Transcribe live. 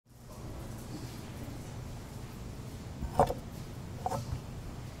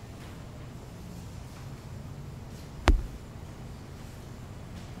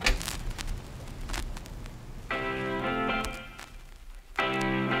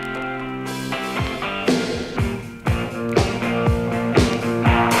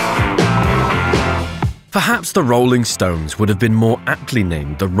Perhaps the Rolling Stones would have been more aptly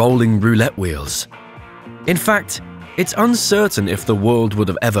named the Rolling Roulette Wheels. In fact, it's uncertain if the world would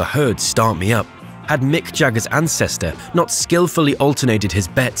have ever heard Start Me Up had Mick Jagger's Ancestor not skillfully alternated his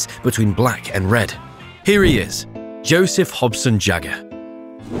bets between black and red. Here he is, Joseph Hobson Jagger.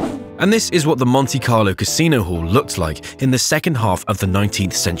 And this is what the Monte Carlo Casino Hall looked like in the second half of the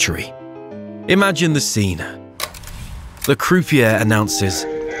 19th century. Imagine the scene. The croupier announces,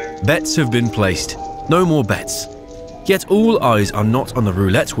 "Bets have been placed, no more bets." Yet all eyes are not on the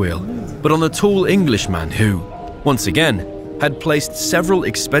roulette wheel, but on the tall Englishman who, once again, had placed several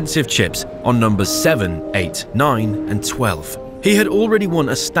expensive chips on numbers 7, 8, 9, and 12. He had already won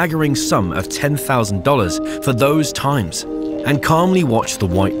a staggering sum of $10,000 for those times, and calmly watched the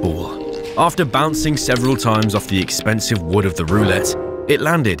white ball. After bouncing several times off the expensive wood of the roulette, it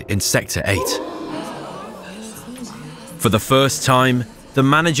landed in Sector 8. For the first time, the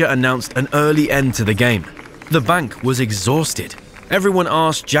manager announced an early end to the game. The bank was exhausted. Everyone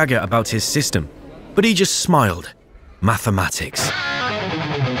asked Jagger about his system, but he just smiled. Mathematics.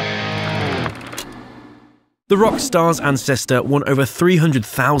 The rock star's Ancestor won over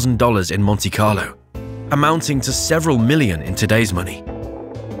 $300,000 in Monte Carlo, amounting to several million in today's money.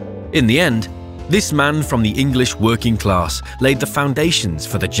 In the end, this man from the English working class laid the foundations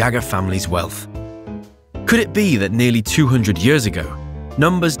for the Jagger family's wealth. Could it be that nearly 200 years ago,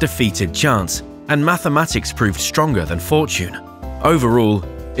 numbers defeated chance and mathematics proved stronger than fortune? Overall,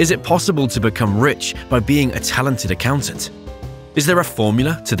 is it possible to become rich by being a talented accountant? Is there a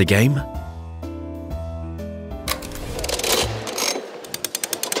formula to the game?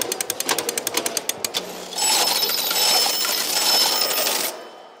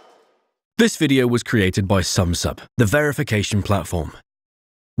 This video was created by Sumsub, the verification platform.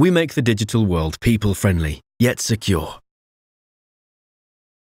 We make the digital world people-friendly, yet secure.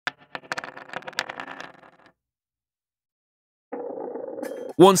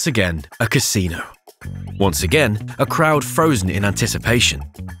 Once again, a casino. Once again, a crowd frozen in anticipation.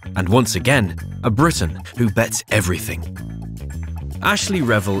 And once again, a Briton who bets everything. Ashley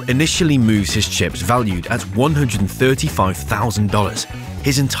Revel initially moves his chips valued at $135,000,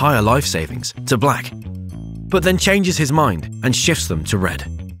 his entire life savings, to black, but then changes his mind and shifts them to red.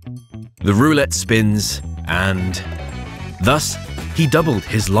 The roulette spins, and thus, he doubled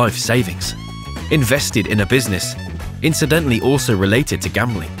his life savings, invested in a business, incidentally also related to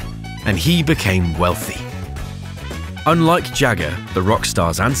gambling, and he became wealthy. Unlike Jagger, the rock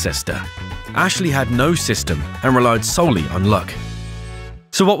star's ancestor, Ashley had no system and relied solely on luck.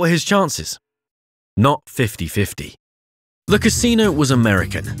 So what were his chances? Not 50-50. The casino was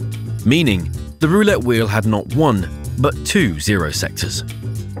American, meaning the roulette wheel had not one, but 2 zero sectors.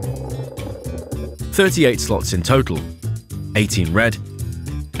 38 slots in total, 18 red,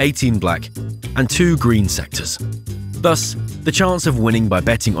 18 black, and 2 green sectors. Thus, the chance of winning by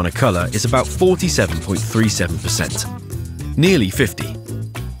betting on a colour is about 47.37%. Nearly 50.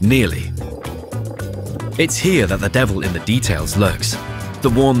 Nearly. It's here that the devil in the details lurks, the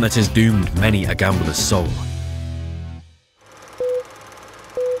one that has doomed many a gambler's soul.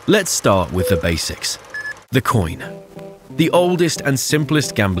 Let's start with the basics. The coin. The oldest and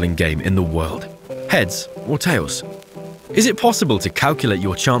simplest gambling game in the world. Heads or tails? Is it possible to calculate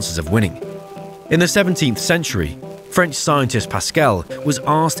your chances of winning? In the 17th century, French scientist Pascal was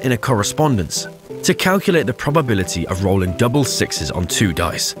asked in a correspondence to calculate the probability of rolling double sixes on 2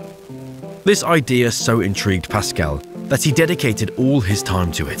 dice. This idea so intrigued Pascal that he dedicated all his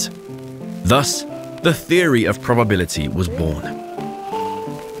time to it. Thus, the theory of probability was born.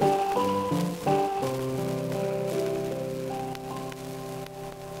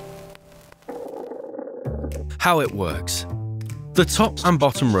 How it works. The top and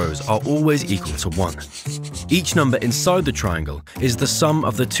bottom rows are always equal to 1. Each number inside the triangle is the sum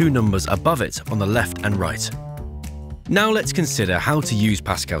of the 2 numbers above it on the left and right. Now let's consider how to use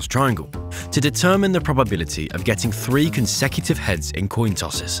Pascal's triangle to determine the probability of getting 3 consecutive heads in coin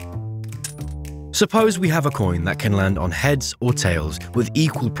tosses. Suppose we have a coin that can land on heads or tails with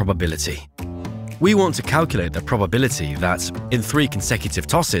equal probability. We want to calculate the probability that, in 3 consecutive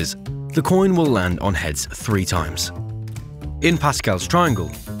tosses, the coin will land on heads 3 times. In Pascal's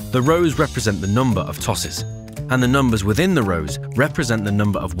triangle, the rows represent the number of tosses, and the numbers within the rows represent the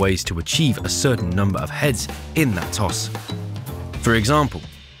number of ways to achieve a certain number of heads in that toss. For example,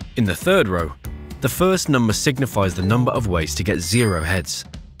 in the 3rd row, the first number signifies the number of ways to get 0 heads.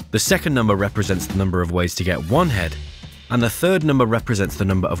 The second number represents the number of ways to get 1 head, and the third number represents the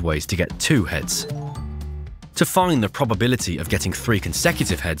number of ways to get 2 heads. To find the probability of getting 3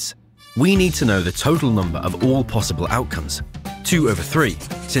 consecutive heads, we need to know the total number of all possible outcomes. 2/3,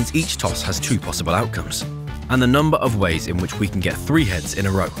 since each toss has 2 possible outcomes, and the number of ways in which we can get 3 heads in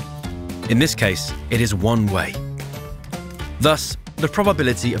a row. In this case, it is 1 way. Thus, the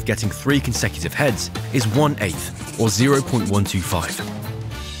probability of getting 3 consecutive heads is 1/8, or 0.125.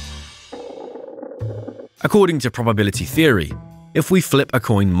 According to probability theory, if we flip a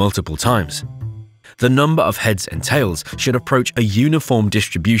coin multiple times, the number of heads and tails should approach a uniform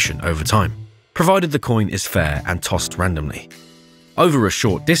distribution over time, provided the coin is fair and tossed randomly. Over a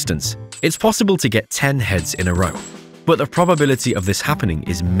short distance, it's possible to get 10 heads in a row, but the probability of this happening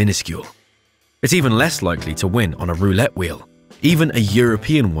is minuscule. It's even less likely to win on a roulette wheel, even a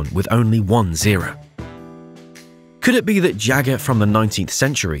European one with only 1 0. Could it be that Jagger from the 19th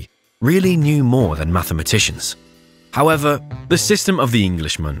century really knew more than mathematicians? However, the system of the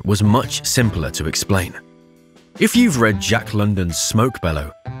Englishman was much simpler to explain. If you've read Jack London's Smoke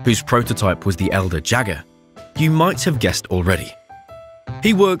Bellow, whose prototype was the elder Jagger, you might have guessed already.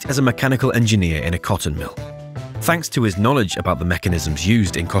 He worked as a mechanical engineer in a cotton mill. Thanks to his knowledge about the mechanisms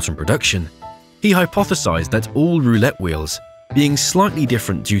used in cotton production, he hypothesized that all roulette wheels, being slightly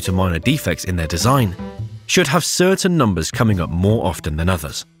different due to minor defects in their design, should have certain numbers coming up more often than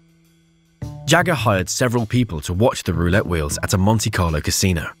others. Jagger hired several people to watch the roulette wheels at a Monte Carlo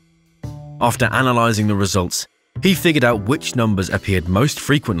casino. After analyzing the results, he figured out which numbers appeared most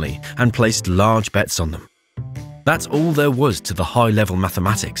frequently and placed large bets on them. That's all there was to the high-level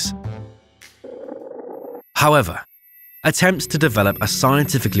mathematics. However, attempts to develop a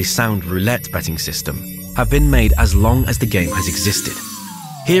scientifically sound roulette betting system have been made as long as the game has existed.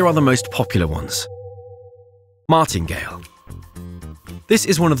 Here are the most popular ones. Martingale. This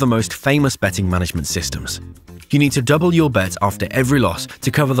is one of the most famous betting management systems. You need to double your bet after every loss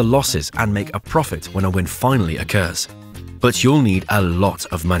to cover the losses and make a profit when a win finally occurs. But you'll need a lot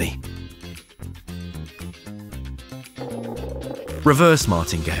of money. Reverse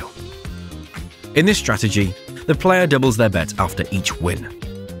martingale. In this strategy, the player doubles their bet after each win.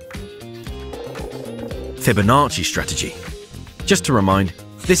 Fibonacci strategy. Just to remind,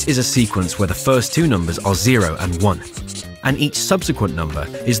 this is a sequence where the first 2 numbers are 0 and 1, and each subsequent number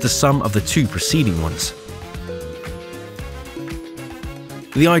is the sum of the 2 preceding ones.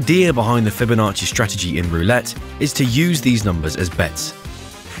 The idea behind the Fibonacci strategy in roulette is to use these numbers as bets.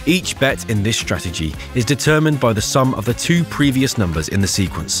 Each bet in this strategy is determined by the sum of the 2 previous numbers in the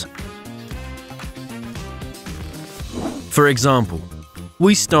sequence. For example,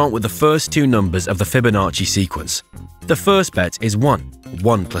 we start with the first 2 numbers of the Fibonacci sequence. The first bet is 1,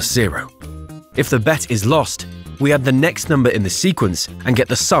 1 plus 0. If the bet is lost, we add the next number in the sequence and get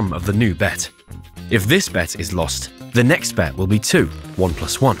the sum of the new bet. If this bet is lost, the next bet will be 2, 1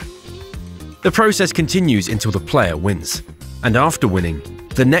 plus 1. The process continues until the player wins, and after winning,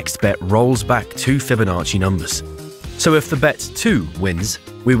 the next bet rolls back 2 Fibonacci numbers. So if the bet 2 wins,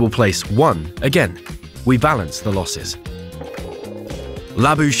 we will place 1 again. We balance the losses.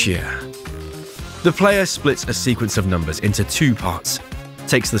 Labouchere. The player splits a sequence of numbers into 2 parts,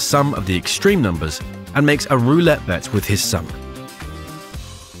 takes the sum of the extreme numbers, and makes a roulette bet with his sum.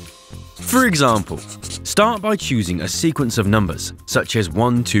 For example, start by choosing a sequence of numbers, such as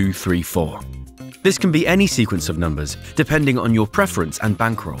 1, 2, 3, 4. This can be any sequence of numbers, depending on your preference and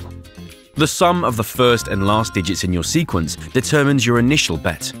bankroll. The sum of the first and last digits in your sequence determines your initial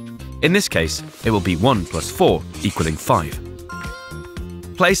bet. In this case, it will be 1 plus 4 equaling 5.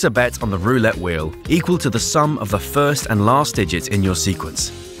 Place a bet on the roulette wheel equal to the sum of the first and last digits in your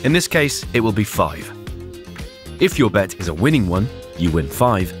sequence. In this case, it will be 5. If your bet is a winning one, you win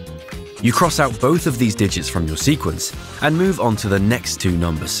 5. You cross out both of these digits from your sequence and move on to the next 2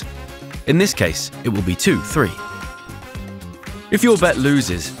 numbers. In this case, it will be 2, 3. If your bet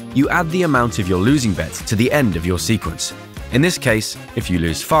loses, you add the amount of your losing bet to the end of your sequence. In this case, if you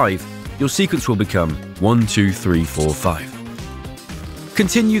lose 5, your sequence will become 1, 2, 3, 4, 5.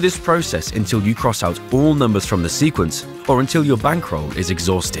 Continue this process until you cross out all numbers from the sequence or until your bankroll is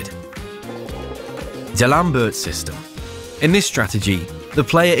exhausted. D'Alembert system. In this strategy, the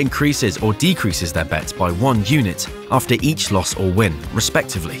player increases or decreases their bet by 1 unit after each loss or win,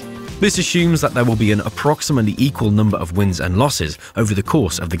 respectively. This assumes that there will be an approximately equal number of wins and losses over the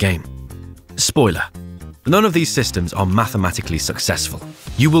course of the game. Spoiler: none of these systems are mathematically successful.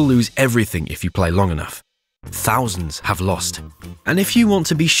 You will lose everything if you play long enough. Thousands have lost. And if you want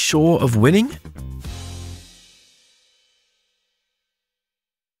to be sure of winning,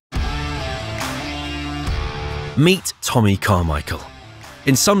 meet Tommy Carmichael.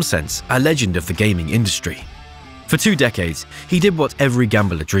 In some sense, a legend of the gaming industry. For 2 decades, he did what every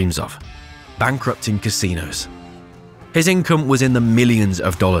gambler dreams of: bankrupting casinos. His income was in the millions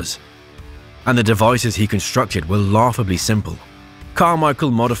of dollars, and the devices he constructed were laughably simple.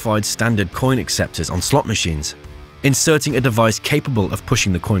 Carmichael modified standard coin acceptors on slot machines, inserting a device capable of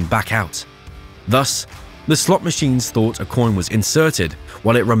pushing the coin back out. Thus, the slot machines thought a coin was inserted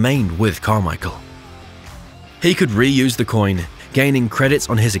while it remained with Carmichael. He could reuse the coin, gaining credits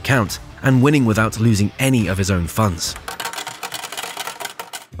on his account and winning without losing any of his own funds.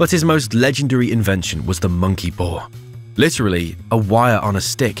 But his most legendary invention was the monkey paw, literally a wire on a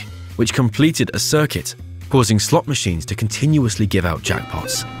stick which completed a circuit, causing slot machines to continuously give out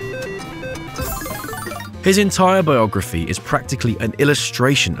jackpots. His entire biography is practically an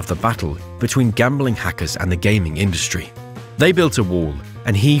illustration of the battle between gambling hackers and the gaming industry. They built a wall,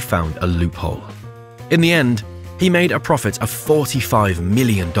 and he found a loophole. In the end, he made a profit of $45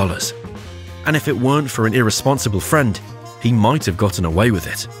 million. And if it weren't for an irresponsible friend, he might have gotten away with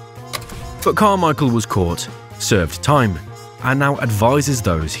it. But Carmichael was caught, served time, and now advises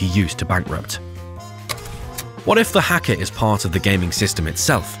those he used to bankrupt. What if the hacker is part of the gaming system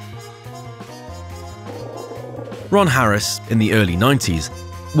itself? Ron Harris, in the early 90s,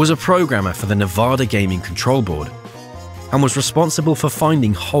 was a programmer for the Nevada Gaming Control Board and was responsible for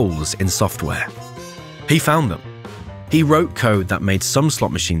finding holes in software. He found them. He wrote code that made some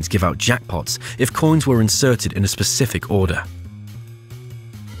slot machines give out jackpots if coins were inserted in a specific order.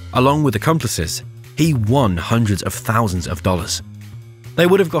 Along with accomplices, he won hundreds of thousands of dollars. They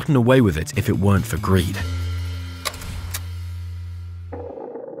would have gotten away with it if it weren't for greed.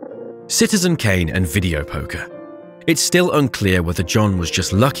 Citizen Kane and video poker. It's still unclear whether John was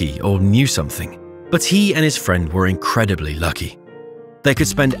just lucky or knew something, but he and his friend were incredibly lucky. They could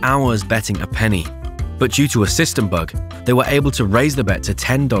spend hours betting a penny, but due to a system bug, they were able to raise the bet to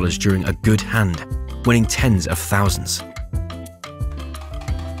 $10 during a good hand, winning tens of thousands.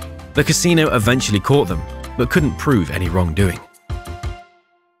 The casino eventually caught them, but couldn't prove any wrongdoing.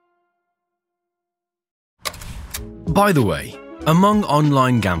 By the way, among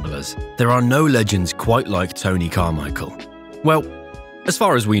online gamblers, there are no legends quite like Tony Carmichael. Well, as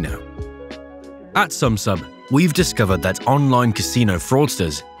far as we know. At Sumsub, we've discovered that online casino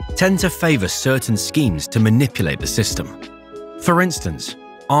fraudsters tend to favor certain schemes to manipulate the system. For instance,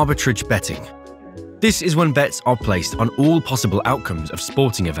 arbitrage betting. This is when bets are placed on all possible outcomes of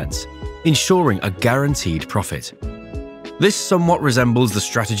sporting events, ensuring a guaranteed profit. This somewhat resembles the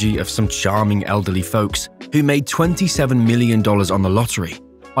strategy of some charming elderly folks who made $27 million on the lottery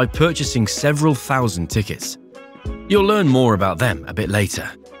by purchasing several thousand tickets. You'll learn more about them a bit later.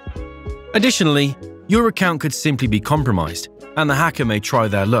 Additionally, your account could simply be compromised, and the hacker may try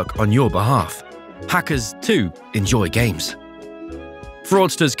their luck on your behalf. Hackers, too, enjoy games.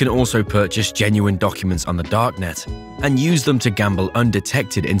 Fraudsters can also purchase genuine documents on the darknet and use them to gamble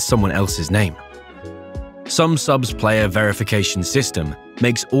undetected in someone else's name. Sumsub's player verification system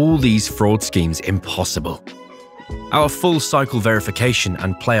makes all these fraud schemes impossible. Our full-cycle verification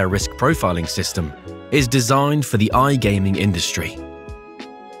and player risk profiling system is designed for the igaming industry.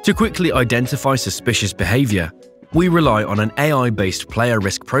 To quickly identify suspicious behavior, we rely on an AI-based player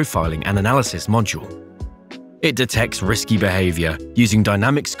risk profiling and analysis module. It detects risky behavior using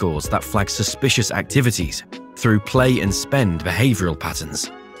dynamic scores that flag suspicious activities through play and spend behavioral patterns,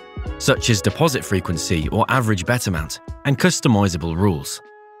 such as deposit frequency or average bet amount, and customizable rules.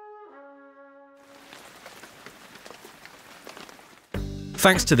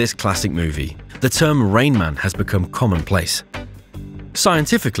 Thanks to this classic movie, the term Rain Man has become commonplace.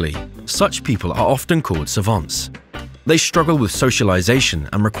 Scientifically, such people are often called savants. They struggle with socialization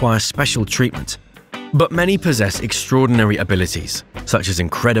and require special treatment. But many possess extraordinary abilities, such as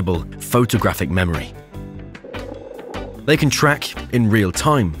incredible photographic memory. They can track, in real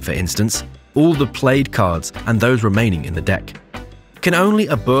time, for instance, all the played cards and those remaining in the deck. Can only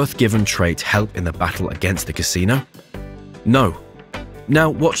a birth-given trait help in the battle against the casino? No. Now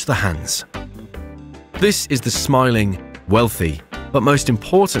watch the hands. This is the smiling, wealthy, but most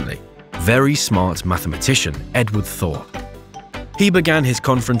importantly, very smart mathematician Edward Thorpe. He began his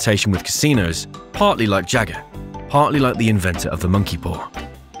confrontation with casinos partly like Jagger, partly like the inventor of the monkey paw.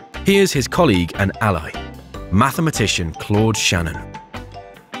 Here's his colleague and ally, mathematician Claude Shannon.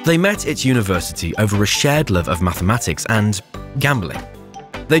 They met at university over a shared love of mathematics and gambling.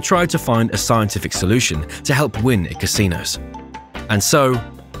 They tried to find a scientific solution to help win at casinos. And so,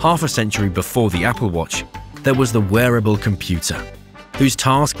 half a century before the Apple Watch, there was the wearable computer, whose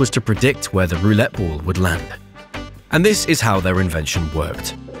task was to predict where the roulette ball would land. And this is how their invention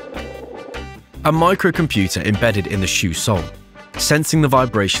worked. A microcomputer embedded in the shoe sole, sensing the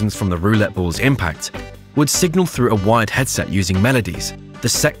vibrations from the roulette ball's impact, would signal through a wired headset using melodies the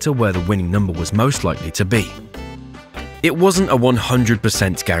sector where the winning number was most likely to be. It wasn't a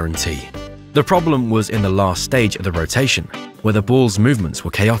 100% guarantee. The problem was in the last stage of the rotation, where the ball's movements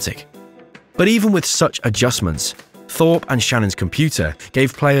were chaotic. But even with such adjustments, Thorpe and Shannon's computer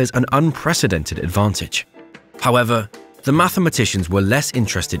gave players an unprecedented advantage. However, the mathematicians were less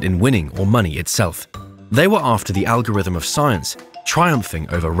interested in winning or money itself. They were after the algorithm of science, triumphing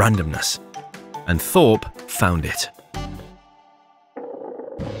over randomness. And Thorpe found it.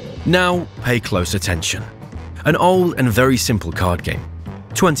 Now, pay close attention. An old and very simple card game.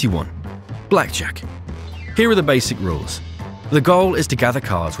 21. Blackjack. Here are the basic rules. The goal is to gather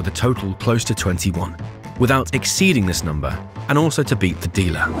cards with a total close to 21, without exceeding this number, and also to beat the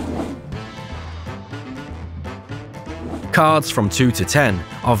dealer. Cards from 2 to 10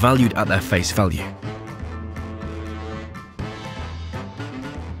 are valued at their face value.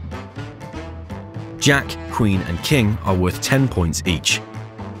 Jack, Queen, and King are worth 10 points each.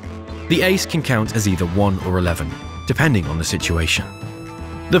 The ace can count as either 1 or 11, depending on the situation.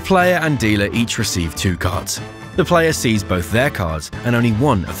 The player and dealer each receive 2 cards. The player sees both their cards and only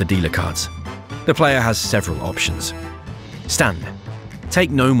one of the dealer cards. The player has several options. Stand. Take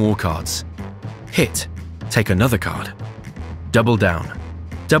no more cards. Hit. Take another card. Double down.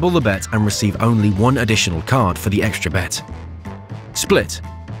 Double the bet and receive only one additional card for the extra bet. Split.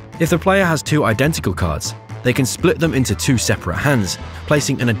 If the player has 2 identical cards, they can split them into 2 separate hands,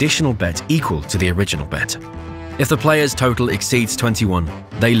 placing an additional bet equal to the original bet. If the player's total exceeds 21,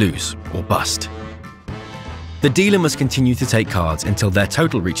 they lose or bust. The dealer must continue to take cards until their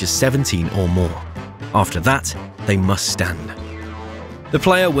total reaches 17 or more. After that, they must stand. The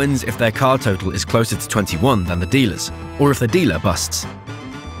player wins if their card total is closer to 21 than the dealer's, or if the dealer busts.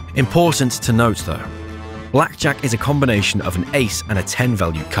 Important to note though, blackjack is a combination of an ace and a 10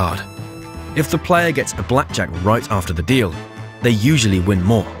 valued card. If the player gets a blackjack right after the deal, they usually win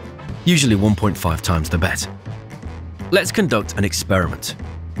more, usually 1.5 times the bet. Let's conduct an experiment.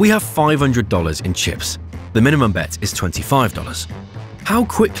 We have $500 in chips. The minimum bet is $25. How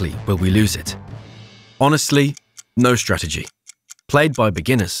quickly will we lose it? Honestly, no strategy. Played by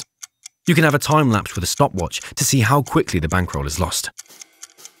beginners. You can have a time lapse with a stopwatch to see how quickly the bankroll is lost.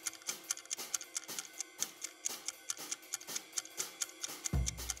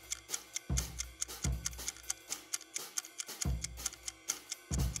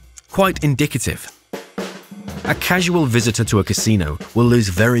 Quite indicative. A casual visitor to a casino will lose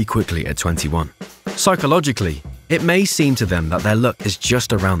very quickly at 21. Psychologically, it may seem to them that their luck is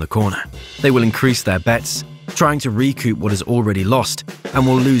just around the corner. They will increase their bets, trying to recoup what is already lost, and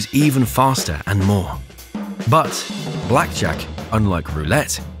will lose even faster and more. But blackjack, unlike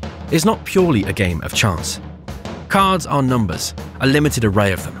roulette, is not purely a game of chance. Cards are numbers, a limited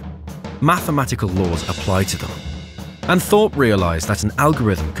array of them. Mathematical laws apply to them. And Thorpe realized that an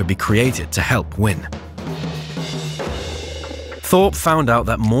algorithm could be created to help win. Thorpe found out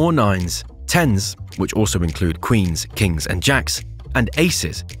that more 9s, 10s, which also include queens, kings, and jacks, and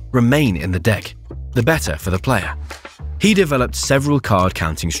aces remain in the deck, the better for the player. He developed several card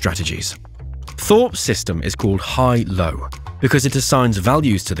counting strategies. Thorpe's system is called high-low because it assigns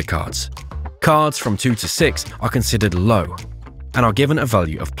values to the cards. Cards from 2 to 6 are considered low and are given a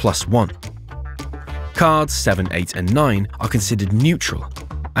value of +1. Cards 7, 8, and 9 are considered neutral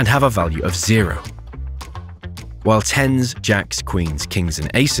and have a value of 0. While 10s, jacks, queens, kings, and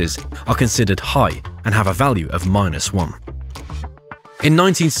aces are considered high and have a value of -1. In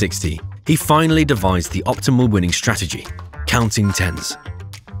 1960, he finally devised the optimal winning strategy, counting 10s.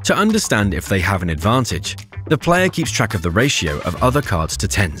 To understand if they have an advantage, the player keeps track of the ratio of other cards to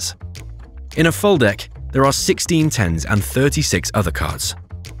 10s. In a full deck, there are 16 10s and 36 other cards.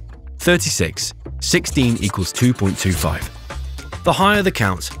 36, 16 equals 2.25. The higher the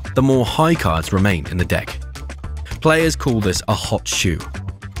count, the more high cards remain in the deck. Players call this a hot shoe.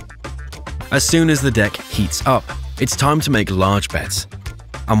 As soon as the deck heats up, it's time to make large bets.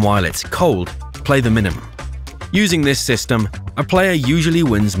 And while it's cold, play the minimum. Using this system, a player usually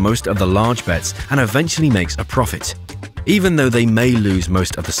wins most of the large bets and eventually makes a profit, even though they may lose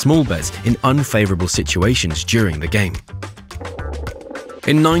most of the small bets in unfavorable situations during the game.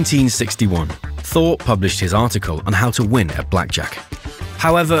 In 1961, Thorpe published his article on how to win at blackjack.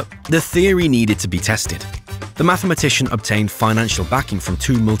 However, the theory needed to be tested. The mathematician obtained financial backing from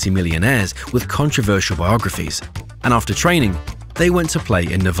 2 multimillionaires with controversial biographies, and after training, they went to play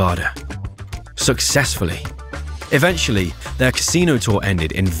in Nevada. Successfully. Eventually, their casino tour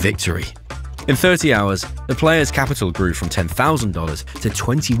ended in victory. In 30 hours, the player's capital grew from $10,000 to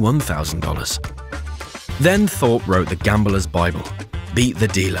 $21,000. Then Thorpe wrote The Gambler's Bible, Beat the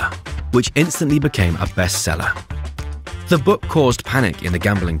Dealer, which instantly became a bestseller. The book caused panic in the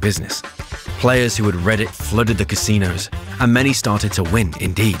gambling business. Players who had read it flooded the casinos, and many started to win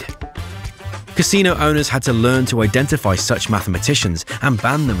indeed. Casino owners had to learn to identify such mathematicians and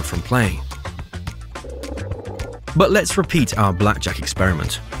ban them from playing. But let's repeat our blackjack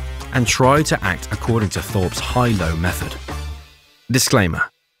experiment and try to act according to Thorpe's high-low method. Disclaimer.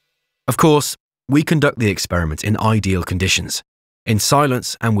 Of course, we conduct the experiment in ideal conditions, in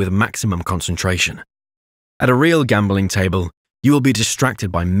silence and with maximum concentration. At a real gambling table, you will be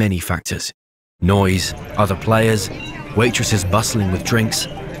distracted by many factors: noise, other players, waitresses bustling with drinks,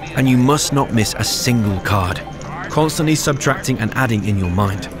 and you must not miss a single card, constantly subtracting and adding in your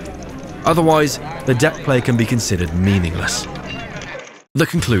mind. Otherwise, the deck play can be considered meaningless. The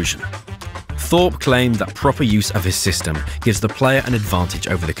conclusion. Thorpe claimed that proper use of his system gives the player an advantage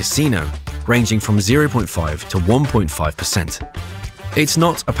over the casino, ranging from 0.5 to 1.5%. It's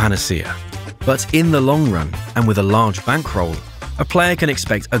not a panacea, but in the long run, and with a large bankroll, a player can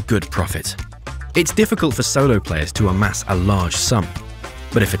expect a good profit. It's difficult for solo players to amass a large sum,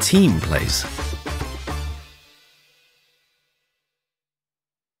 but if a team plays...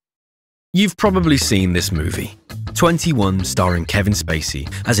 You've probably seen this movie, 21, starring Kevin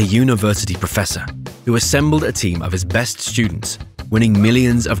Spacey as a university professor who assembled a team of his best students, winning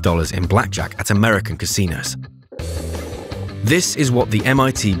millions of dollars in blackjack at American casinos. This is what the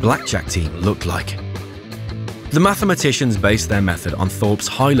MIT blackjack team looked like. The mathematicians based their method on Thorpe's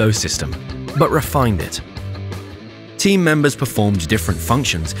high-low system, but refined it. Team members performed different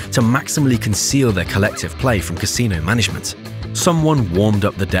functions to maximally conceal their collective play from casino management. Someone warmed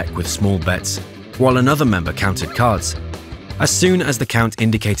up the deck with small bets, while another member counted cards. As soon as the count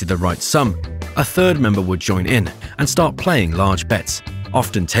indicated the right sum, a third member would join in and start playing large bets,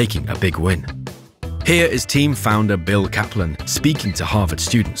 often taking a big win. Here is team founder Bill Kaplan speaking to Harvard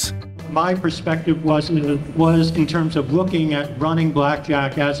students. My perspective was in terms of looking at running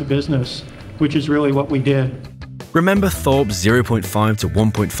blackjack as a business, which is really what we did. Remember Thorpe's 0.5 to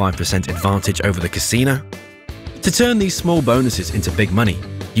 1.5% advantage over the casino? To turn these small bonuses into big money,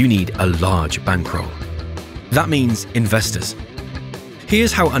 you need a large bankroll. That means investors.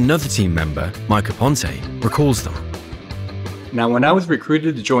 Here's how another team member, Mike Aponte, recalls them. Now, when I was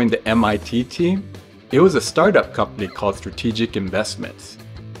recruited to join the MIT team, it was a startup company called Strategic Investments,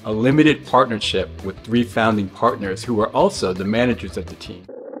 a limited partnership with 3 founding partners who were also the managers of the team.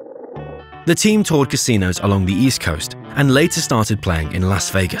 The team toured casinos along the East Coast and later started playing in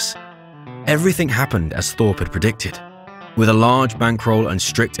Las Vegas. Everything happened as Thorpe had predicted. With a large bankroll and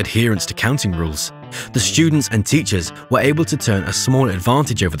strict adherence to counting rules, the students and teachers were able to turn a small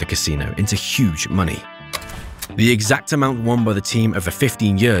advantage over the casino into huge money. The exact amount won by the team over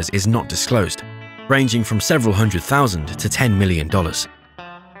 15 years is not disclosed, ranging from several $100,000 to $10 million.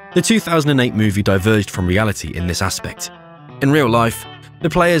 The 2008 movie diverged from reality in this aspect. In real life, the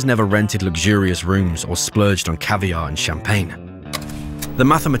players never rented luxurious rooms or splurged on caviar and champagne. The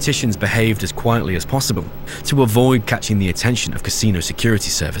mathematicians behaved as quietly as possible to avoid catching the attention of casino security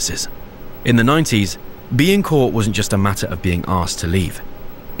services. In the 90s, being caught wasn't just a matter of being asked to leave.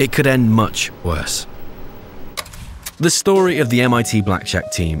 It could end much worse. The story of the MIT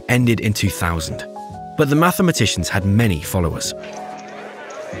blackjack team ended in 2000, but the mathematicians had many followers.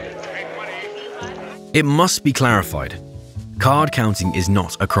 It must be clarified, card counting is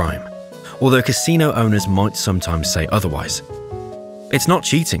not a crime, although casino owners might sometimes say otherwise. It's not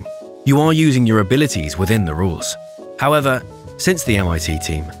cheating. You are using your abilities within the rules. However, since the MIT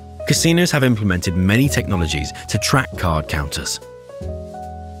team, casinos have implemented many technologies to track card counters.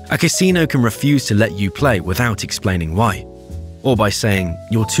 A casino can refuse to let you play without explaining why, or by saying,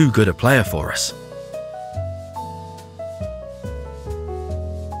 "You're too good a player for us."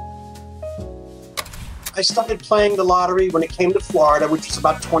 I started playing the lottery when it came to Florida, which was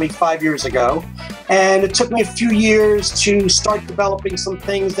about 25 years ago. And it took me a few years to start developing some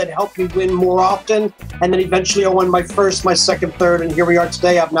things that helped me win more often. And then eventually I won my first, my second, third, and here we are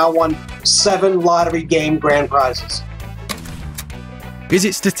today. I've now won 7 lottery game grand prizes. Is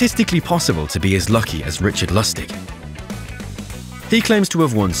it statistically possible to be as lucky as Richard Lustig? He claims to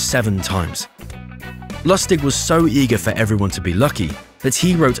have won 7 times. Lustig was so eager for everyone to be lucky that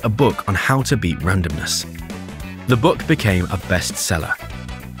he wrote a book on how to beat randomness. The book became a bestseller.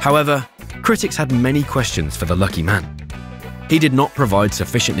 However, critics had many questions for the lucky man. He did not provide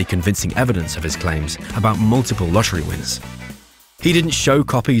sufficiently convincing evidence of his claims about multiple lottery wins. He didn't show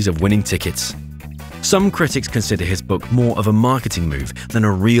copies of winning tickets. Some critics consider his book more of a marketing move than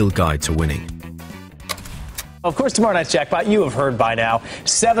a real guide to winning. Of course, tomorrow night's jackpot, you have heard by now,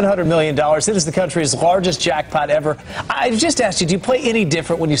 $700 million. It is the country's largest jackpot ever. I just asked you, do you play any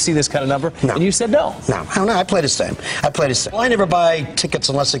different when you see this kind of number? No. And you said no. No, I play the same. Well, I never buy tickets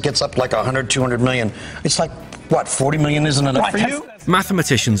unless it gets up like 100, 200 million. It's like, what, 40 million isn't enough for you?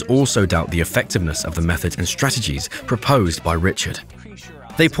 Mathematicians also doubt the effectiveness of the methods and strategies proposed by Richard.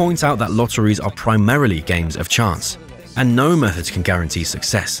 They point out that lotteries are primarily games of chance, and no methods can guarantee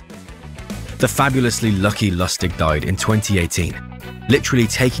success. The fabulously lucky Lustig died in 2018, literally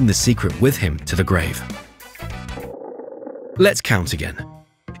taking the secret with him to the grave. Let's count again.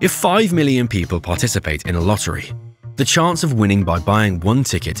 If 5 million people participate in a lottery, the chance of winning by buying one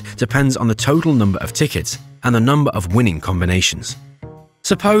ticket depends on the total number of tickets and the number of winning combinations.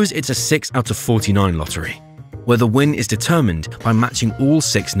 Suppose it's a 6 out of 49 lottery, where the win is determined by matching all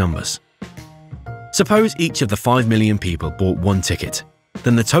 6 numbers. Suppose each of the 5 million people bought one ticket,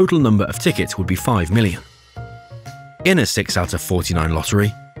 then the total number of tickets would be 5 million. In a 6 out of 49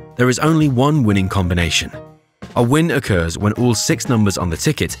 lottery, there is only one winning combination. A win occurs when all 6 numbers on the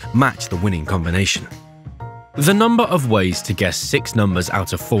ticket match the winning combination. The number of ways to guess 6 numbers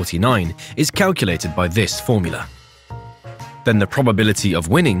out of 49 is calculated by this formula. Then the probability of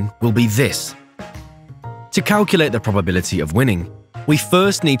winning will be this. To calculate the probability of winning, we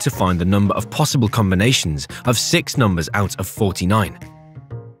first need to find the number of possible combinations of 6 numbers out of 49.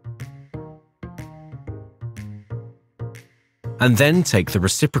 And then take the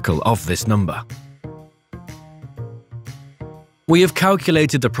reciprocal of this number. We have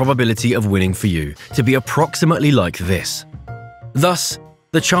calculated the probability of winning for you to be approximately like this. Thus,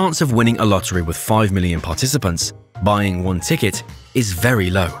 the chance of winning a lottery with 5 million participants buying one ticket is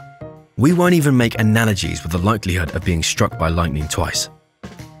very low. We won't even make analogies with the likelihood of being struck by lightning twice.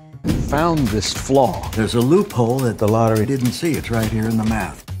 Found this flaw. There's a loophole that the lottery didn't see. It's right here in the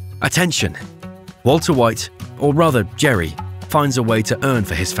math. Attention! Walter White, or rather Jerry, finds a way to earn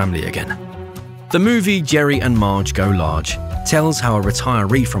for his family again. The movie Jerry and Marge Go Large tells how a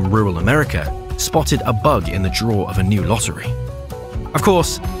retiree from rural America spotted a bug in the drawer of a new lottery. Of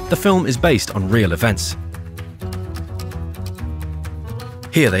course, the film is based on real events.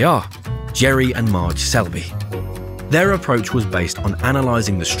 Here they are, Jerry and Marge Selby. Their approach was based on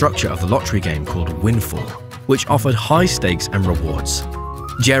analysing the structure of the lottery game called Windfall, which offered high stakes and rewards.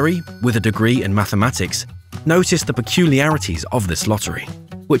 Jerry, with a degree in mathematics, noticed the peculiarities of this lottery,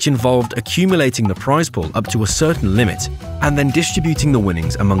 which involved accumulating the prize pool up to a certain limit and then distributing the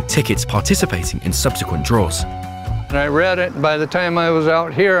winnings among tickets participating in subsequent draws. And I read it, and by the time I was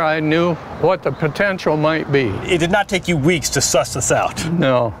out here, I knew what the potential might be. It did not take you weeks to suss this out.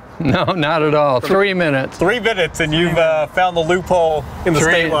 No, not at all. 3 minutes. 3 minutes, and you've found the loophole in the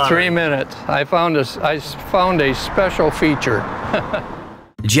state lottery. 3 minutes. I found a special feature.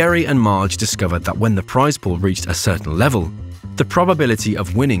 Jerry and Marge discovered that when the prize pool reached a certain level, the probability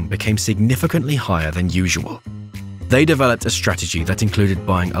of winning became significantly higher than usual. They developed a strategy that included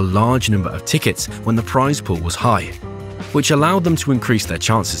buying a large number of tickets when the prize pool was high, which allowed them to increase their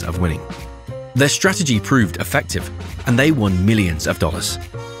chances of winning. Their strategy proved effective, and they won millions of dollars.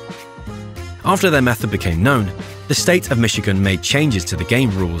 After their method became known, the state of Michigan made changes to the game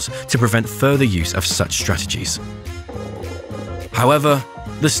rules to prevent further use of such strategies. However,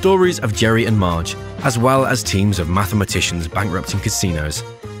 the stories of Jerry and Marge, as well as teams of mathematicians bankrupting casinos,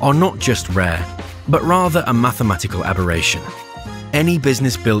 are not just rare, but rather a mathematical aberration. Any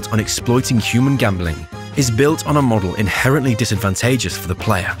business built on exploiting human gambling is built on a model inherently disadvantageous for the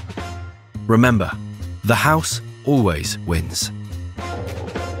player. Remember, the house always wins.